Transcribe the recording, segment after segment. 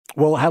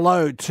Well,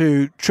 hello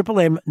to Triple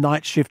M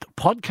Night Shift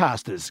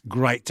podcasters.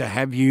 Great to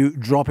have you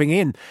dropping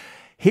in.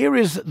 Here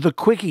is the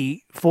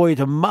quickie for you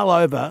to mull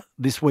over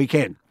this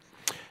weekend.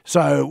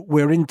 So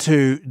we're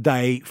into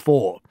day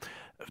 4.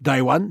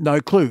 Day 1,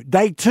 no clue.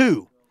 Day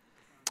 2,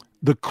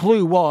 the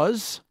clue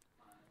was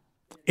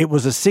it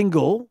was a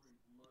single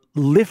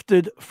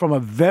lifted from a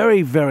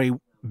very, very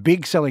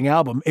big selling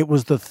album. It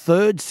was the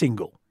 3rd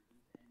single.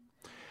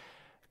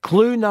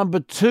 Clue number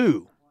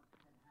 2,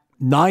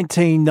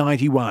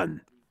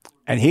 1991.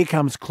 And here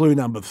comes clue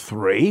number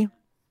 3.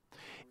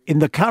 In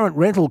the current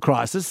rental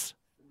crisis,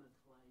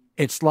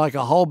 it's like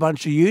a whole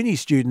bunch of uni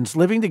students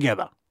living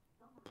together.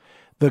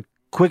 The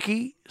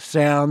quickie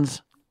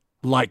sounds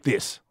like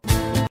this.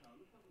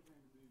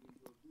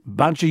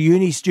 Bunch of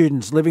uni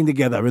students living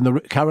together in the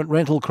current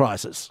rental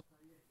crisis.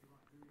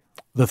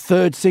 The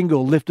 3rd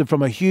single lifted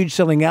from a huge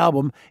selling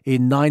album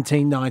in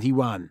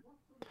 1991.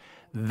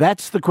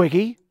 That's the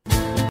quickie.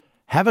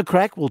 Have a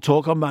crack. We'll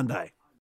talk on Monday.